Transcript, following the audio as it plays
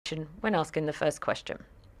question when asking the first question.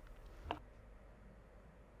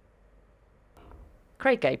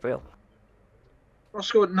 Craig Gabriel.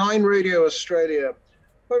 Roscoe at 9 Radio Australia.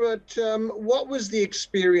 What was the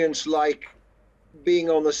experience like being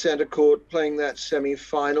on the centre court playing that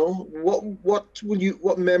semi-final?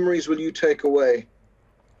 What memories will you take away?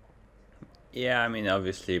 Yeah, I mean,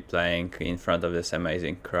 obviously playing in front of this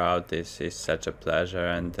amazing crowd is such a pleasure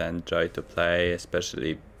and joy to play,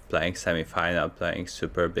 especially playing semi-final, playing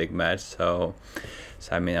super big match. So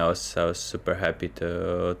I mean, I was super happy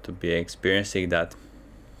to be experiencing that.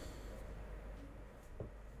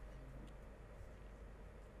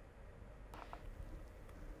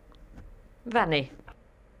 Vanni.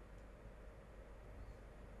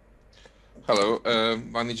 Hello,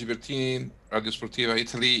 Vanni Berrettini, Radio Sportiva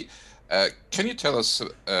Italy. Can you tell us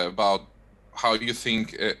about how you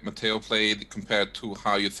think Matteo played compared to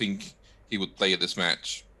how you think he would play this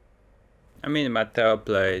match? I mean, Matteo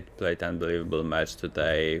played unbelievable match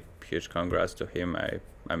today. Huge congrats to him.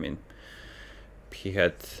 I mean, he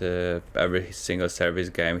had every single service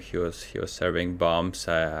game he was serving bombs.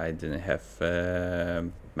 I didn't have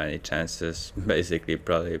many chances, basically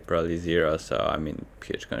probably zero. So I mean,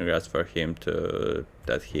 huge congrats for him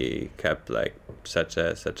that he kept like such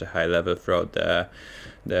a high level throughout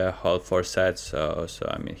the whole 4 sets. So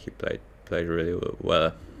I mean, he played really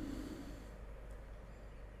well.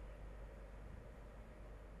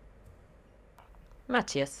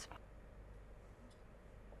 Matthias.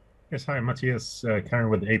 Yes, hi, Matthias Karen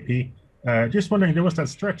with AP. Just wondering, there was that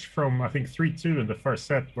stretch from, I think, 3-2 in the first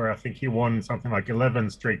set where I think he won something like 11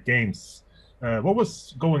 straight games. What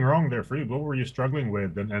was going wrong there for you? What were you struggling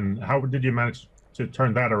with? And how did you manage to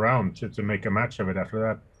turn that around to make a match of it after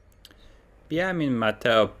that? Yeah, I mean,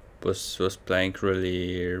 Matteo was playing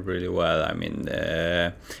really well. I mean,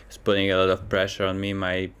 he's putting a lot of pressure on me.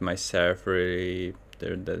 My serve really...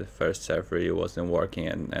 The first serve really wasn't working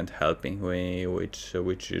and helping me, which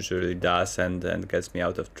usually does and gets me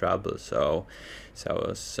out of trouble. So I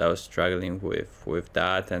was struggling with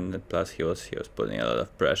that, and plus he was putting a lot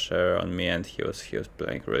of pressure on me, and he was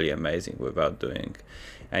playing really amazing without doing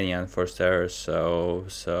any unforced errors.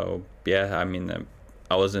 So yeah, I mean,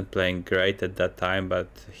 I wasn't playing great at that time, but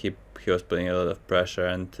he was putting a lot of pressure,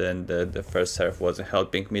 and the first serve wasn't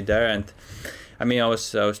helping me there. And I mean, I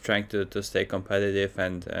was trying to stay competitive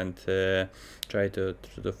and try to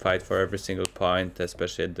fight for every single point,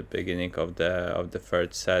 especially at the beginning of the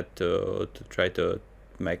third set, to try to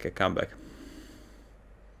make a comeback.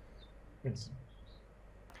 Thanks.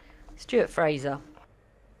 Stuart Fraser.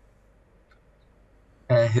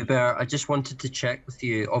 Hubert, I just wanted to check with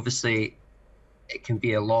you. Obviously, it can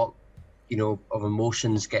be a lot, of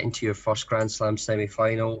emotions getting to your first Grand Slam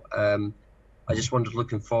semi-final. I just wondered,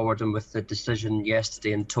 looking forward, and with the decision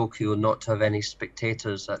yesterday in Tokyo not to have any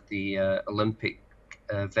spectators at the Olympic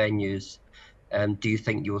venues, do you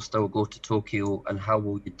think you will still go to Tokyo, and how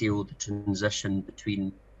will you deal with the transition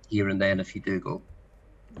between here and then if you do go?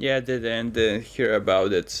 Yeah, I didn't hear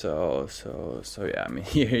about it, so yeah. I mean,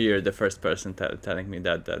 you're the first person telling me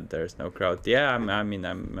that there's no crowd. Yeah,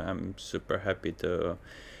 I'm super happy to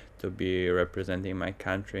be representing my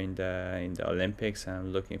country in the Olympics.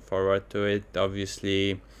 I'm looking forward to it.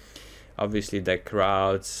 Obviously the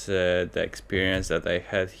crowds, the experience that I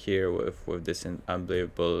had here with this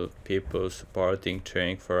unbelievable people supporting,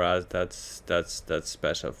 cheering for us, that's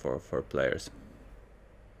special for players.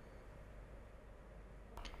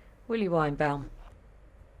 Willie Weinbaum.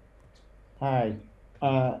 Hi.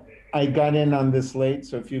 I got in on this late,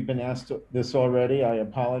 so if you've been asked this already, I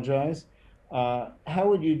apologize. How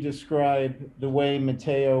would you describe the way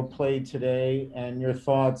Matteo played today and your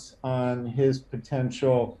thoughts on his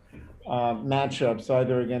potential matchups,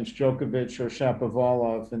 either against Djokovic or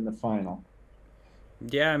Shapovalov in the final?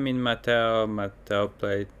 Yeah, I mean, Matteo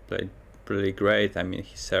played really great. I mean,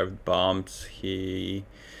 he served bombs. He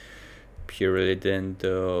really didn't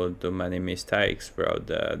do many mistakes throughout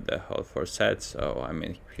the whole 4 sets. So I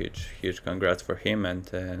mean, huge congrats for him, and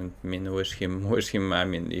I mean, wish him. I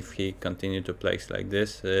mean, if he continue to play like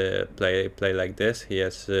this, play like this, he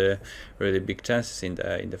has really big chances in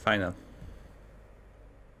the final.